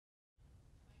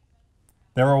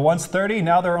There were once 30,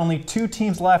 now there are only 2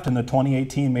 teams left in the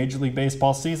 2018 Major League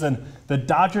Baseball season. The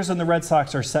Dodgers and the Red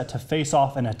Sox are set to face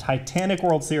off in a titanic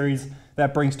World Series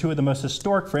that brings 2 of the most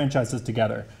historic franchises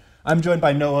together. I'm joined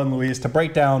by Noah and Luis to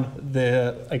break down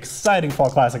the exciting Fall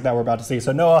Classic that we're about to see.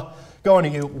 So Noah, going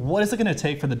to you, what is it going to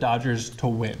take for the Dodgers to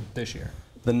win this year?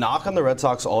 The knock on the Red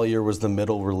Sox all year was the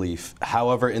middle relief.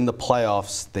 However, in the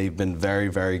playoffs, they've been very,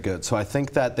 very good. So I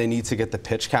think that they need to get the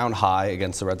pitch count high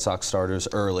against the Red Sox starters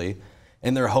early.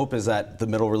 And their hope is that the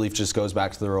middle relief just goes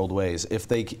back to their old ways. If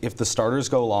the starters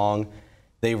go long,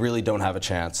 they really don't have a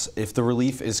chance. If the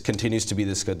relief continues to be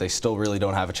this good, they still really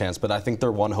don't have a chance. But I think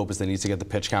their one hope is they need to get the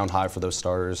pitch count high for those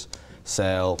starters,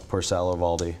 Sale, Porcello,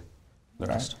 Eovaldi, the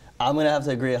rest. I'm going to have to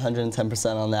agree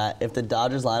 110% on that. If the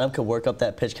Dodgers lineup could work up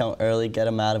that pitch count early, get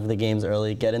them out of the games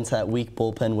early, get into that weak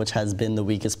bullpen, which has been the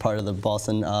weakest part of the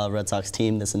Boston Red Sox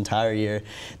team this entire year,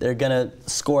 they're going to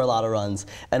score a lot of runs.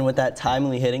 And with that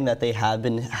timely hitting that they have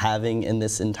been having in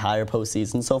this entire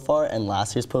postseason so far and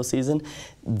last year's postseason,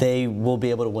 they will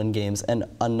be able to win games. And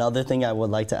another thing I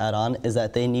would like to add on is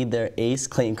that they need their ace,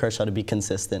 Clayton Kershaw, to be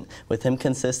consistent. With him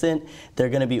consistent, they're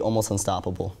going to be almost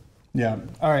unstoppable. Yeah.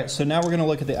 All right. So now we're going to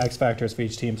look at the X factors for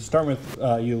each team. So starting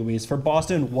with you, Luis. For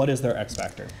Boston, what is their X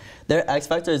factor? Their X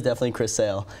factor is definitely Chris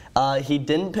Sale. He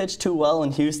didn't pitch too well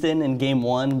in Houston in Game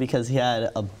 1 because he had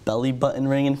a belly button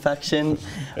ring infection.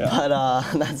 But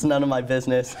that's none of my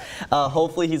business.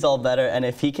 Hopefully he's all better. And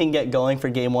if he can get going for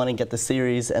Game 1 and get the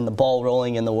series and the ball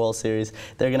rolling in the World Series,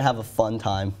 they're going to have a fun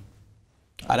time.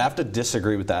 I'd have to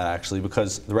disagree with that, actually,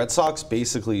 because the Red Sox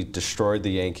basically destroyed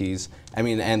the Yankees, and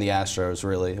the Astros,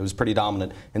 really. It was pretty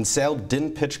dominant. And Sale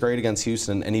didn't pitch great against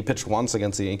Houston, and he pitched once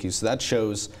against the Yankees. So that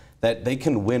shows that they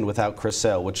can win without Chris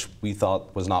Sale, which we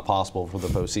thought was not possible for the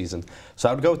postseason. So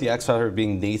I would go with the X factor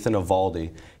being Nathan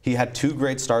Eovaldi. He had 2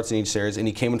 great starts in each series, and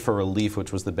he came in for relief,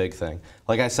 which was the big thing.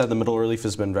 Like I said, the middle relief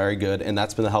has been very good, and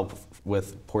that's been the help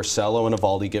with Porcello and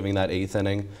Eovaldi giving that 8th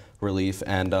inning relief,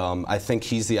 and I think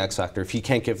he's the X factor. If he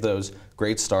can't give those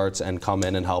great starts and come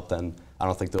in and help, then I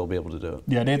don't think they'll be able to do it.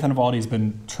 Yeah, Nathan Eovaldi's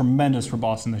been tremendous for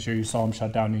Boston this year. You saw him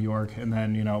shut down New York, and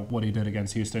then what he did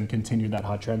against Houston continued that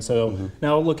hot trend. So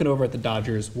now looking over at the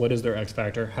Dodgers, what is their X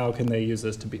factor? How can they use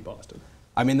this to beat Boston?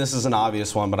 I mean, this is an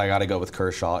obvious one, but I got to go with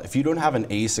Kershaw. If you don't have an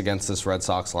ace against this Red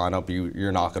Sox lineup,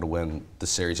 you're not going to win the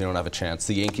series. You don't have a chance.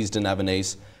 The Yankees didn't have an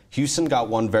ace. Houston got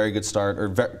one very good start, or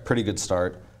pretty good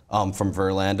start from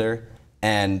Verlander.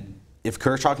 And if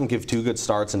Kershaw can give 2 good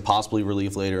starts and possibly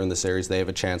relief later in the series, they have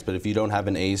a chance. But if you don't have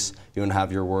an ace, you don't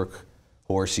have your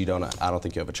workhorse, I don't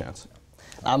think you have a chance.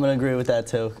 I'm going to agree with that,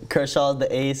 too. Kershaw's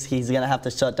the ace. He's going to have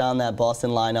to shut down that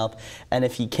Boston lineup. And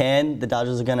if he can, the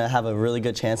Dodgers are going to have a really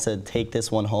good chance to take this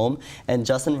one home. And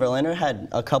Justin Verlander had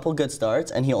a couple good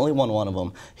starts, and he only won one of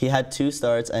them. He had 2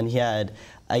 starts, and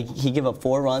he gave up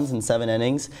 4 runs in 7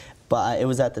 innings. But it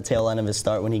was at the tail end of his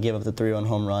start when he gave up the 3-run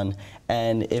home run.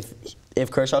 And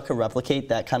if Kershaw could replicate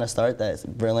that kind of start that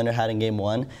Verlander had in Game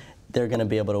 1, they're going to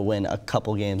be able to win a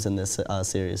couple games in this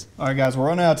series. All right, guys, we're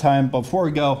running out of time. But before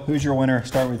we go, who's your winner?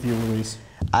 Start with you, Luis.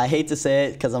 I hate to say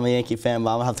it because I'm a Yankee fan, but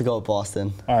I'm going to have to go with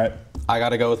Boston. All right. I got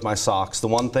to go with my Sox. The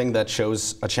one thing that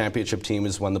shows a championship team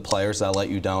is when the players that let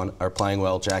you down are playing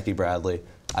well. Jackie Bradley,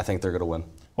 I think they're going to win.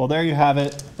 Well, there you have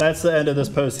it. That's the end of this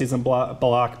postseason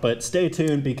block, but stay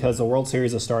tuned because the World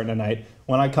Series is starting tonight.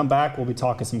 When I come back, we'll be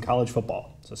talking some college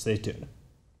football, so stay tuned.